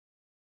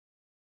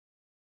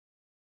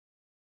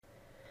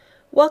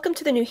Welcome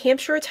to the New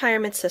Hampshire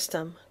Retirement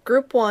System,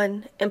 Group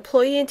 1,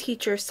 Employee and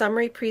Teacher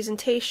Summary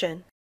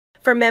Presentation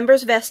for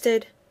members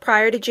vested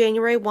prior to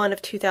January 1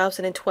 of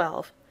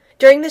 2012.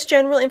 During this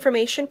general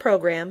information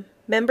program,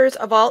 members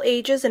of all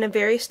ages and in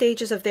various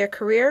stages of their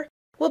career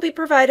will be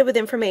provided with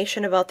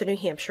information about the New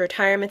Hampshire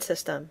Retirement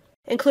System,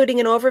 including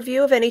an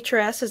overview of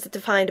NHRS as a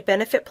defined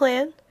benefit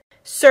plan,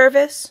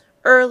 service,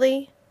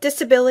 early,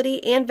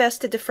 disability, and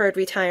vested deferred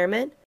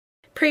retirement,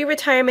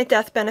 pre-retirement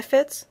death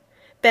benefits,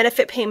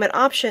 benefit payment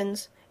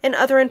options, and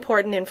other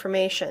important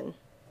information.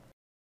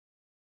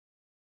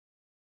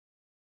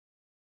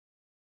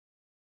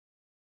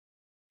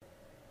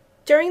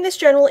 During this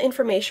general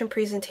information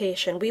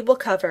presentation, we will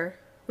cover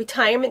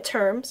retirement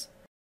terms,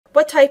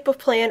 what type of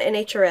plan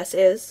NHRS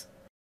is,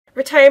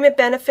 retirement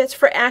benefits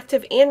for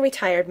active and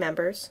retired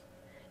members,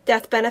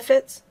 death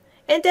benefits,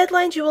 and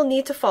deadlines you will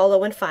need to follow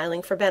when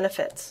filing for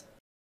benefits.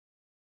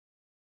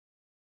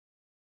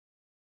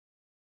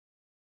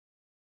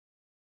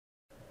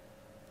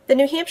 The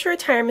New Hampshire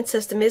Retirement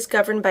System is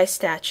governed by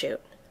statute.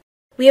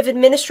 We have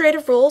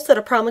administrative rules that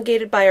are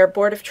promulgated by our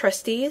Board of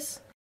Trustees,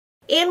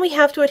 and we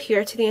have to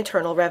adhere to the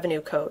Internal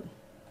Revenue Code.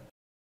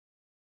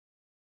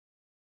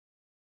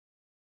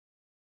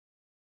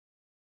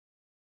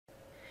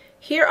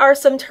 Here are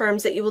some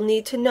terms that you will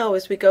need to know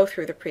as we go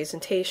through the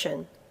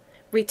presentation.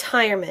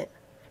 Retirement.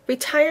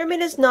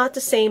 Retirement is not the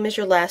same as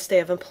your last day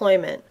of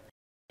employment.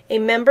 A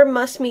member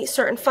must meet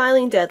certain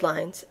filing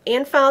deadlines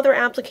and file their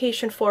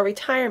application for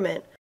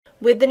retirement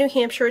with the New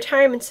Hampshire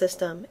Retirement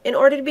System in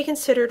order to be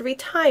considered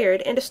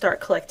retired and to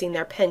start collecting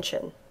their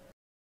pension.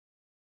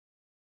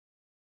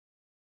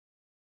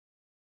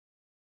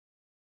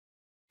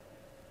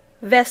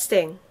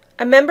 Vesting.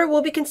 A member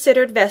will be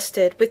considered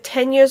vested with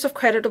 10 years of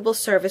creditable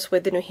service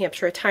with the New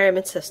Hampshire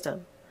Retirement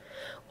System,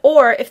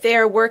 or if they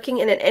are working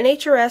in an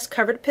NHRS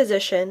covered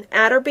position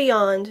at or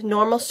beyond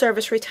normal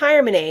service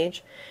retirement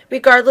age,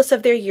 regardless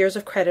of their years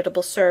of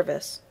creditable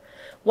service.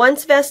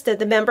 Once vested,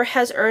 the member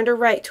has earned a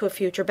right to a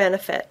future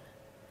benefit.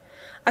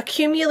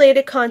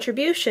 Accumulated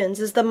contributions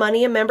is the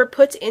money a member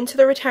puts into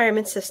the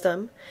retirement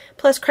system,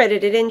 plus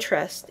credited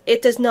interest.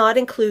 It does not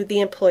include the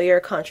employer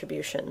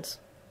contributions.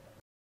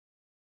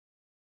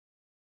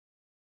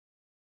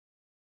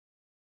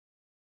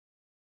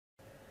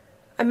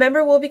 A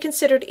member will be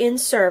considered in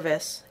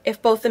service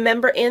if both the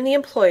member and the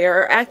employer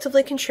are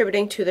actively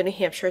contributing to the New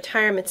Hampshire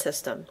Retirement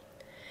System.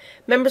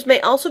 Members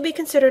may also be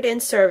considered in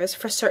service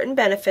for certain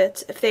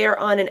benefits if they are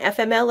on an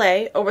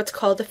FMLA, or what's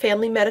called the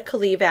Family Medical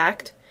Leave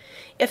Act,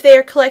 if they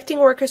are collecting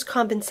workers'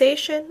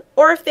 compensation,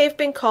 or if they've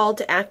been called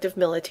to active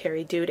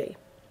military duty.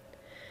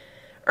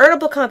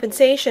 Earnable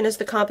compensation is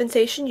the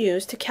compensation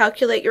used to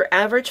calculate your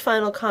average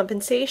final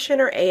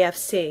compensation, or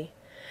AFC.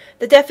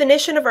 The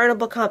definition of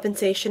earnable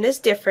compensation is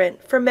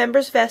different for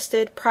members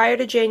vested prior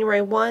to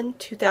January 1,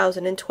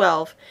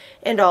 2012,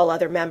 and all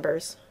other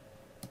members.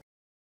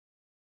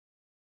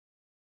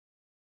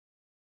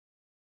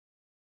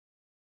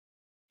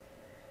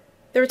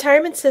 The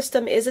retirement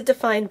system is a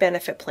defined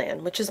benefit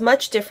plan, which is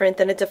much different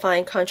than a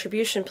defined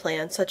contribution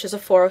plan such as a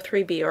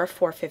 403B or a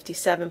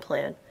 457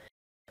 plan.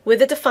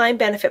 With a defined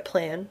benefit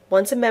plan,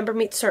 once a member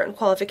meets certain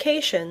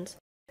qualifications,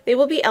 they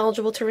will be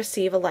eligible to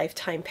receive a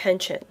lifetime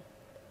pension.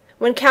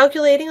 When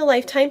calculating a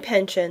lifetime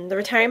pension, the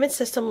retirement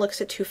system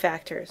looks at two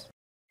factors.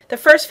 The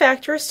first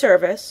factor is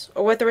service,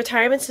 or what the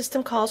retirement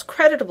system calls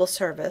creditable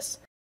service,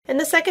 and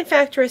the second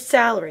factor is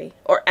salary,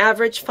 or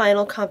average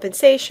final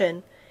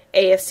compensation,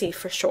 AFC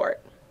for short.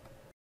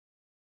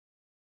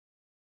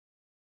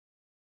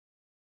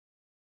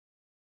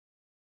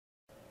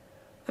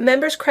 A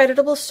member's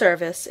creditable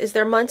service is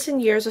their months and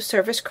years of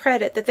service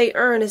credit that they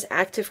earn as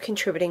active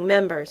contributing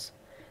members.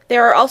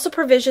 There are also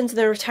provisions in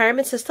the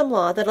retirement system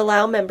law that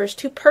allow members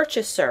to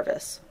purchase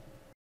service.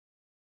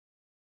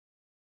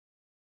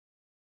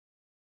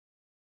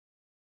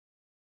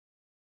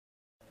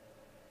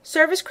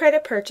 Service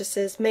credit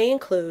purchases may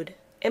include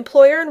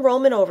employer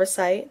enrollment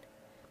oversight,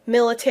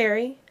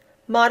 military,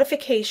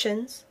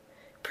 modifications,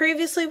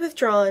 previously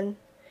withdrawn,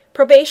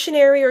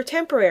 probationary or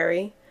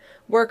temporary,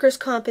 workers'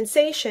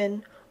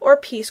 compensation, or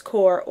Peace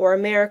Corps or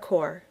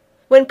AmeriCorps.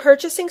 When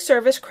purchasing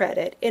service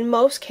credit, in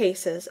most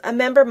cases, a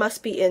member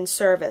must be in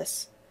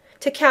service.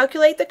 To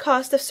calculate the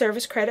cost of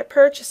service credit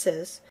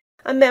purchases,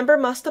 a member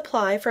must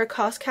apply for a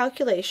cost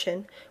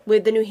calculation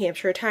with the New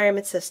Hampshire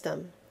Retirement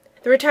System.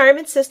 The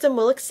retirement system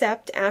will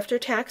accept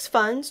after-tax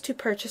funds to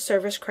purchase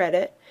service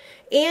credit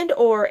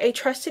and/or a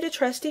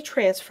trustee-to-trustee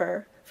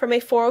transfer from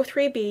a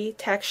 403B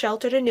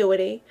tax-sheltered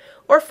annuity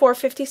or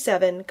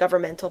 457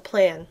 governmental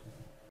plan.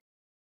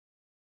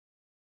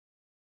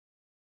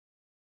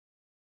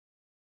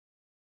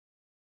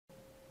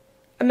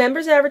 A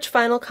member's average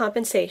final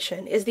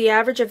compensation is the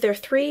average of their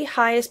 3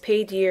 highest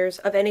paid years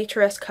of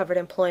NHRS-covered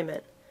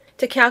employment.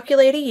 To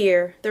calculate a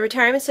year, the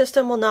retirement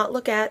system will not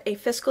look at a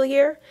fiscal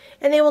year,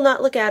 and they will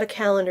not look at a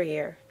calendar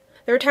year.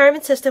 The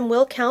retirement system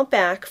will count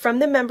back from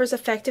the member's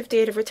effective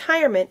date of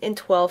retirement in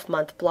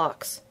 12-month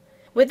blocks.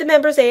 With the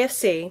member's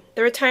AFC,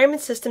 the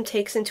retirement system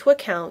takes into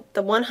account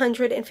the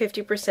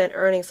 150%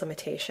 earnings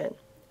limitation.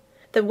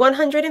 The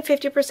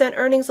 150%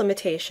 earnings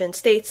limitation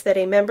states that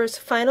a member's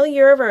final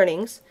year of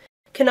earnings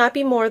cannot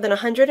be more than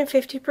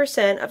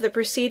 150% of the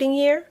preceding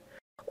year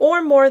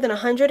or more than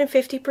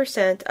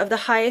 150% of the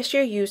highest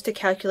year used to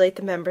calculate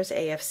the member's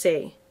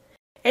AFC.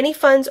 Any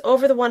funds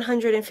over the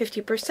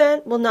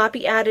 150% will not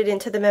be added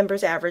into the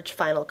member's average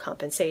final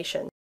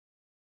compensation.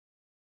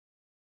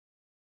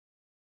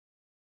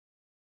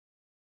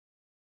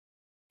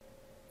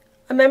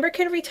 A member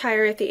can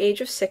retire at the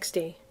age of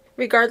 60,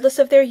 regardless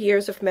of their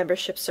years of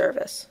membership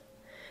service.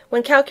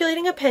 When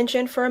calculating a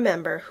pension for a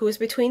member who is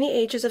between the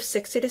ages of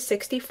 60 to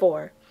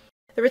 64,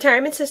 the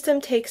retirement system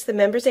takes the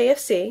member's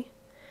AFC,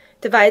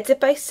 divides it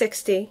by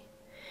 60,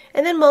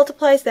 and then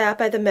multiplies that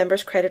by the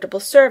member's creditable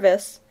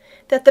service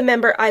that the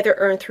member either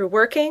earned through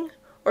working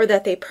or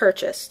that they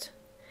purchased.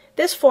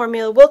 This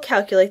formula will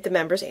calculate the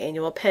member's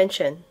annual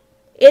pension.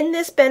 In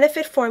this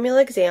benefit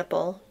formula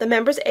example, the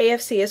member's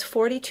AFC is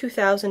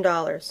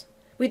 $42,000.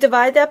 We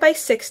divide that by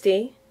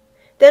 60,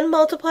 then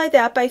multiply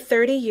that by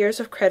 30 years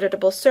of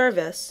creditable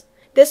service.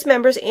 This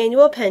member's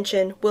annual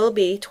pension will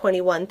be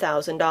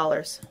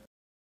 $21,000.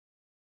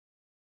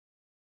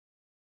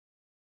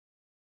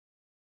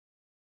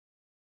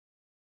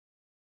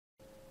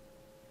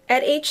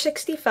 At age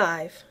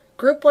 65,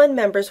 Group 1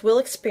 members will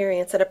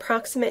experience an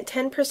approximate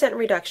 10%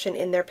 reduction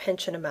in their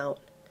pension amount.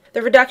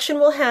 The reduction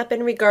will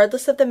happen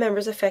regardless of the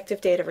member's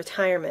effective date of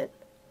retirement.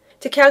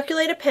 To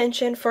calculate a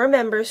pension for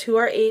members who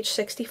are age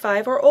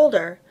 65 or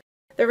older,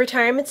 the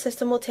retirement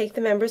system will take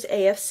the member's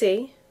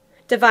AFC,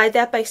 divide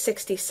that by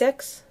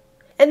 66,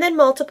 and then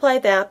multiply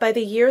that by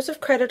the years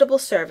of creditable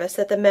service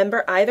that the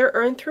member either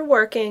earned through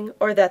working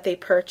or that they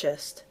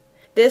purchased.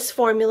 This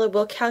formula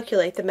will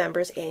calculate the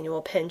member's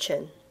annual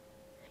pension.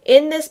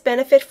 In this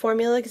benefit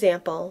formula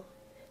example,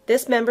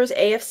 this member's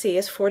AFC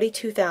is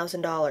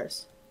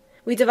 $42,000.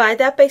 We divide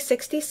that by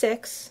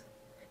 66,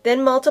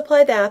 then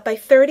multiply that by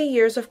 30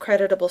 years of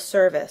creditable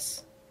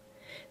service.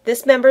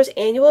 This member's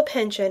annual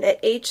pension at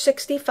age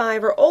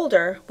 65 or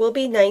older will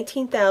be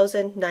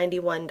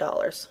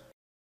 $19,091.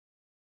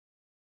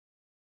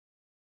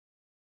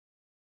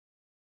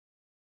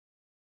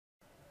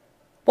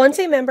 Once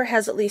a member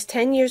has at least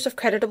 10 years of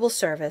creditable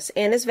service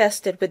and is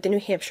vested with the New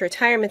Hampshire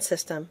retirement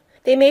system,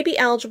 they may be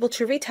eligible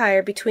to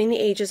retire between the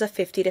ages of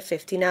 50 to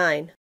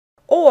 59.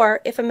 Or,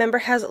 if a member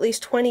has at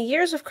least 20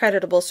 years of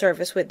creditable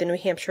service with the New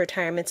Hampshire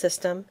retirement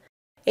system,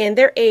 and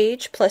their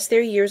age plus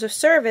their years of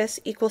service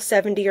equals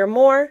 70 or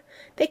more,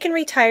 they can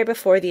retire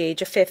before the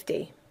age of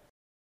 50.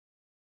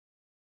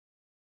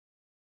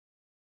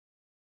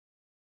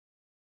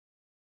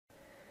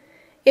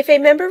 If a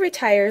member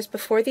retires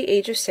before the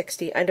age of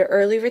 60 under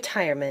early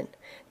retirement,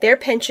 their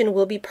pension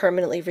will be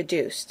permanently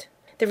reduced.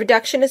 The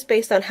reduction is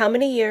based on how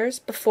many years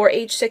before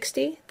age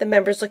 60 the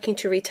member is looking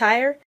to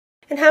retire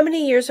and how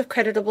many years of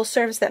creditable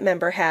service that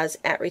member has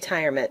at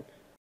retirement.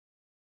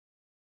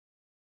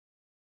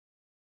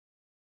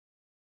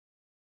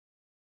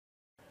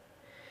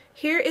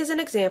 Here is an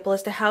example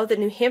as to how the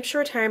New Hampshire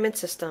retirement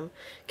system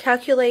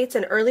calculates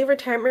an early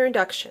retirement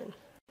reduction.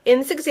 In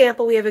this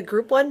example, we have a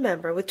Group 1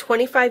 member with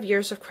 25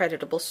 years of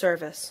creditable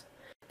service.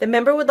 The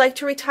member would like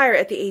to retire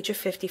at the age of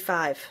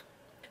 55.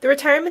 The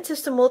retirement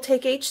system will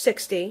take age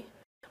 60,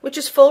 which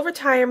is full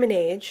retirement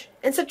age,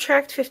 and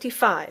subtract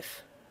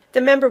 55.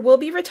 The member will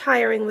be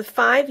retiring with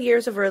 5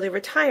 years of early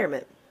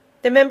retirement.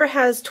 The member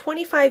has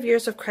 25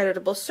 years of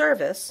creditable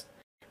service.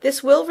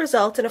 This will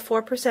result in a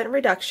 4%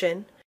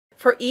 reduction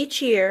for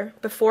each year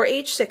before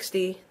age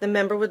 60 the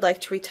member would like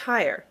to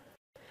retire.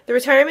 The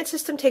retirement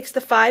system takes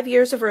the 5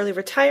 years of early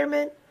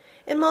retirement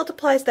and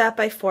multiplies that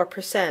by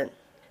 4%.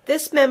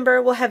 This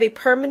member will have a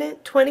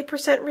permanent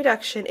 20%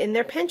 reduction in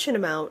their pension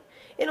amount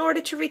in order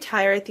to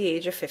retire at the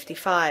age of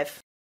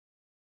 55.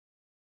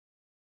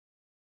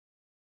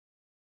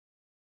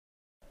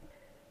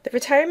 The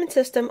retirement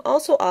system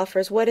also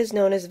offers what is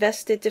known as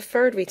vested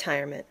deferred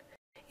retirement.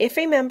 If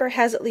a member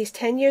has at least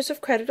 10 years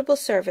of creditable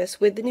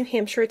service with the New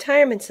Hampshire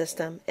retirement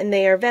system and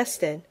they are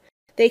vested,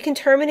 they can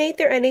terminate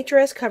their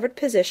NHRS covered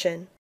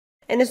position,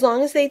 and as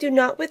long as they do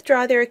not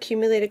withdraw their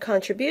accumulated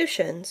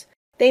contributions,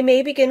 they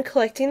may begin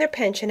collecting their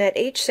pension at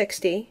age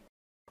 60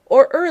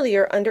 or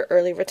earlier under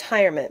early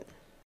retirement.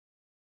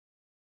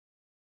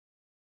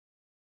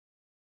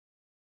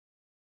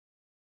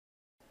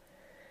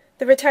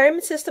 The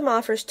retirement system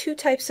offers two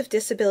types of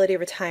disability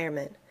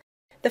retirement.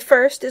 The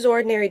first is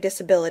ordinary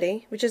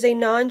disability, which is a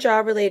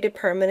non-job related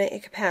permanent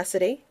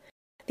incapacity.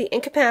 The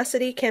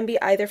incapacity can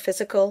be either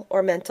physical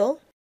or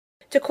mental.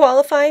 To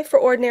qualify for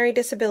ordinary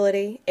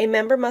disability, a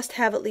member must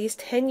have at least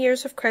 10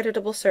 years of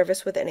creditable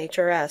service with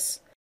NHRS.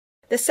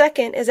 The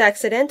second is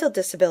accidental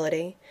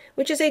disability,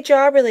 which is a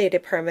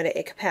job-related permanent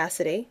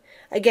incapacity.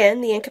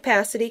 Again, the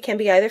incapacity can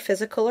be either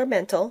physical or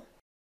mental.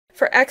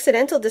 For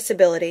accidental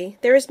disability,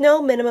 there is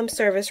no minimum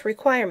service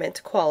requirement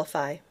to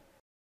qualify.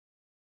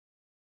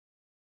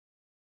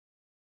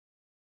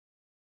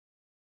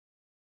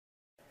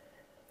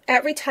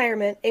 At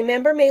retirement, a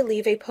member may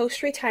leave a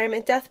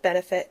post-retirement death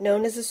benefit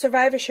known as a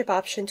survivorship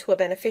option to a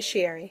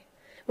beneficiary.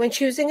 When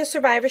choosing a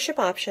survivorship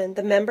option,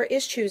 the member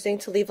is choosing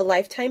to leave a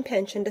lifetime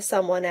pension to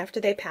someone after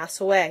they pass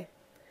away.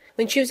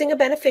 When choosing a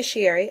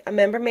beneficiary, a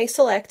member may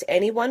select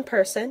any one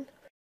person,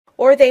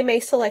 or they may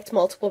select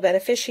multiple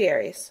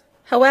beneficiaries.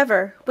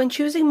 However, when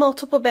choosing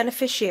multiple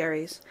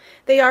beneficiaries,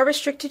 they are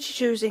restricted to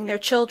choosing their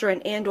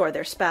children and/or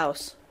their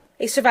spouse.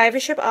 A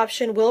survivorship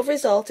option will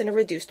result in a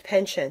reduced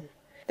pension.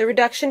 The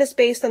reduction is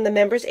based on the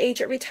member's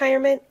age at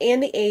retirement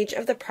and the age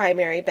of the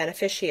primary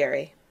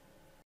beneficiary.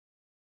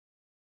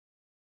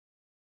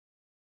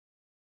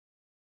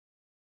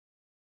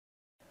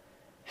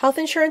 Health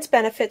insurance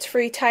benefits for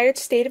retired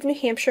State of New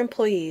Hampshire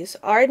employees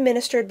are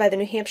administered by the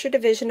New Hampshire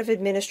Division of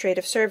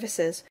Administrative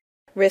Services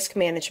Risk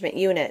Management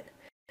Unit.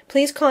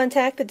 Please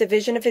contact the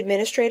Division of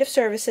Administrative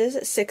Services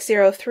at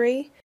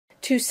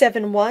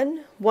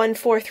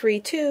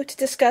 603-271-1432 to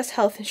discuss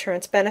health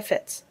insurance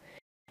benefits.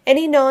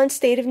 Any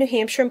non-State of New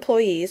Hampshire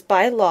employees,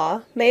 by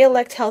law, may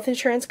elect health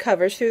insurance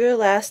coverage through their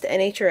last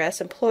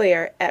NHRS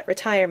employer at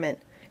retirement.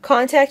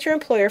 Contact your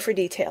employer for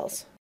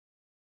details.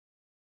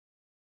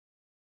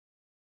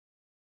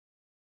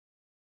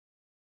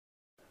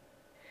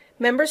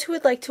 Members who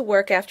would like to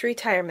work after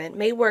retirement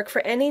may work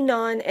for any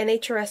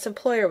non-NHRS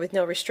employer with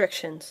no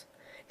restrictions.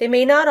 They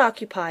may not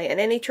occupy an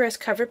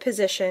NHRS-covered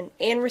position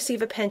and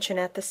receive a pension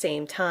at the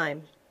same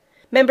time.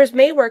 Members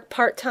may work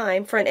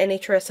part-time for an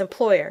NHRS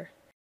employer.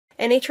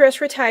 NHRS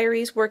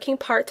retirees working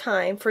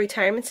part-time for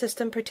retirement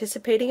system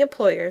participating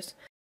employers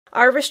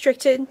are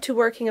restricted to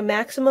working a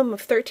maximum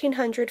of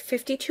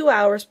 1,352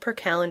 hours per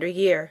calendar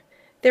year.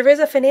 There is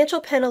a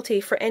financial penalty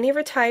for any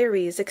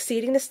retirees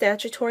exceeding the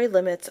statutory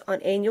limits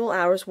on annual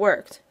hours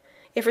worked.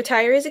 If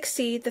retirees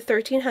exceed the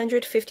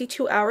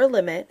 1,352-hour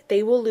limit,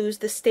 they will lose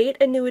the state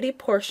annuity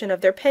portion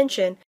of their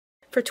pension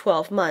for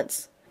 12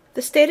 months.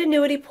 The state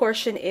annuity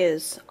portion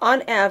is,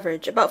 on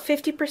average, about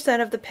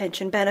 50% of the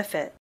pension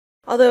benefit,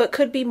 although it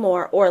could be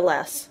more or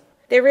less.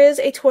 There is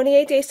a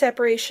 28-day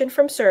separation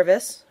from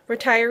service.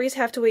 Retirees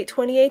have to wait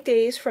 28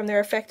 days from their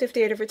effective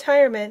date of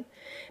retirement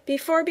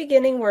before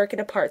beginning work in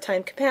a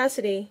part-time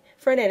capacity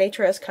for an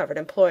NHRS-covered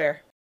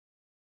employer.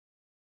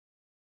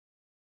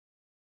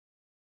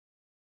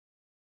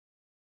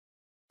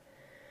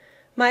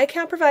 My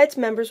account provides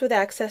members with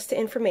access to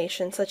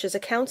information such as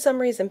account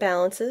summaries and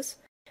balances,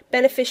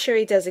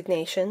 beneficiary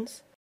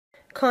designations,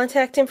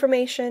 contact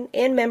information,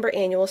 and member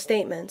annual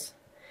statements.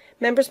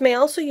 Members may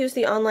also use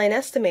the online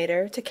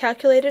estimator to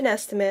calculate an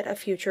estimate of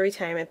future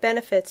retirement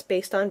benefits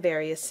based on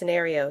various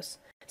scenarios,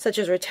 such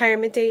as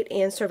retirement date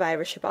and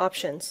survivorship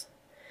options.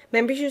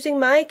 Members using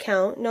my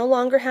account no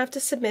longer have to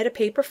submit a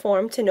paper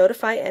form to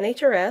notify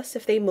NHRS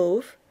if they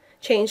move,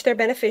 change their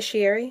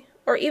beneficiary,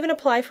 or even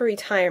apply for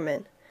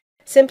retirement.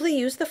 Simply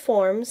use the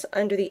forms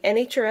under the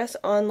NHRS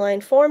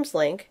Online Forms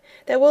link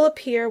that will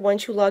appear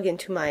once you log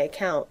into my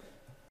account.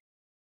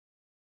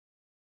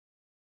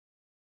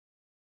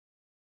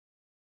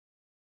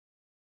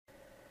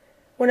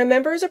 When a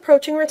member is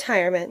approaching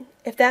retirement,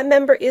 if that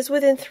member is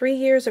within 3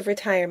 years of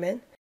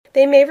retirement,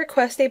 they may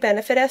request a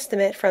benefit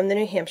estimate from the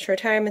New Hampshire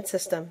retirement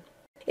system.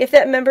 If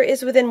that member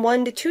is within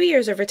 1 to 2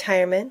 years of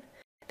retirement,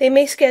 they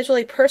may schedule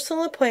a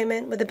personal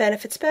appointment with a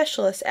benefit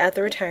specialist at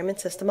the retirement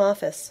system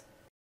office.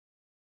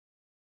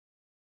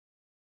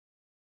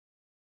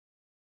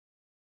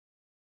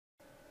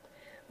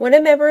 When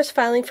a member is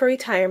filing for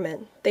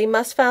retirement, they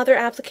must file their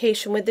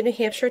application with the New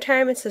Hampshire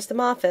Retirement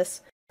System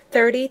office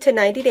 30 to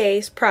 90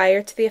 days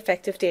prior to the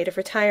effective date of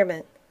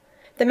retirement.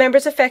 The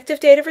member's effective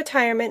date of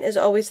retirement is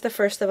always the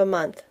first of a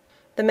month.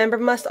 The member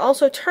must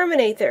also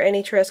terminate their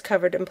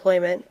NHRS-covered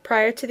employment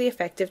prior to the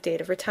effective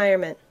date of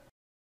retirement.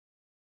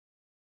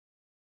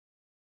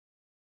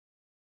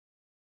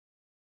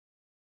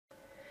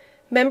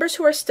 Members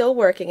who are still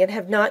working and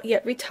have not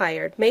yet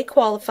retired may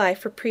qualify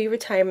for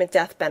pre-retirement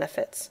death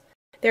benefits.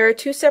 There are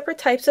 2 separate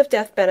types of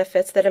death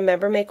benefits that a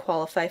member may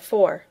qualify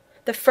for.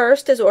 The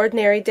first is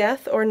ordinary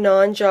death or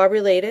non-job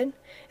related,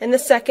 and the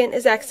second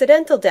is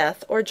accidental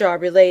death or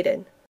job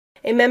related.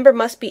 A member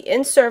must be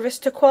in service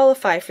to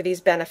qualify for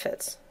these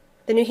benefits.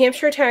 The New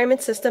Hampshire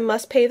retirement system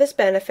must pay this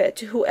benefit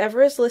to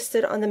whoever is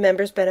listed on the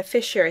member's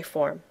beneficiary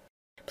form.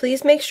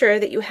 Please make sure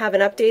that you have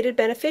an updated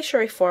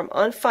beneficiary form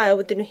on file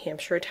with the New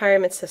Hampshire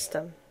retirement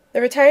system. The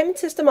retirement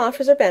system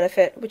offers a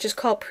benefit which is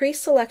called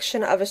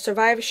pre-selection of a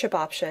survivorship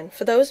option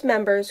for those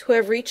members who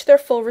have reached their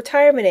full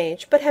retirement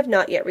age but have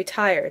not yet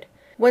retired.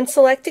 When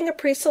selecting a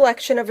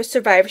pre-selection of a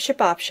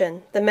survivorship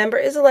option, the member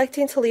is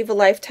electing to leave a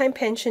lifetime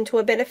pension to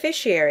a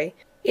beneficiary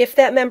if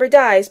that member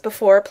dies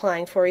before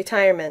applying for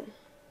retirement.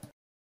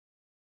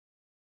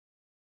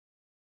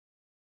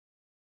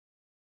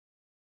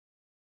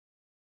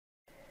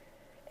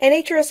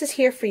 NHRS is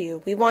here for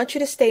you. We want you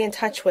to stay in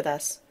touch with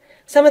us.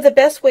 Some of the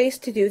best ways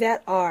to do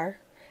that are: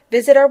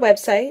 visit our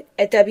website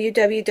at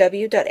www.nhrs.org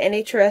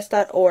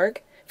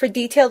for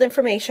detailed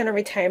information on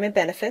retirement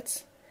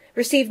benefits,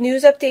 receive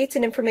news updates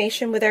and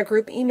information with our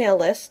group email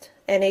list,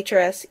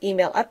 NHRS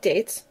Email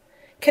Updates,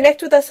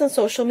 connect with us on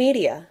social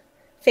media,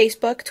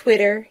 Facebook,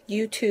 Twitter,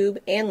 YouTube,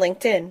 and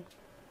LinkedIn.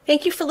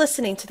 Thank you for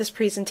listening to this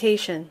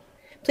presentation.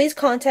 Please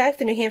contact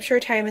the New Hampshire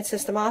Retirement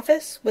System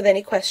office with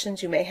any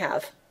questions you may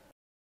have.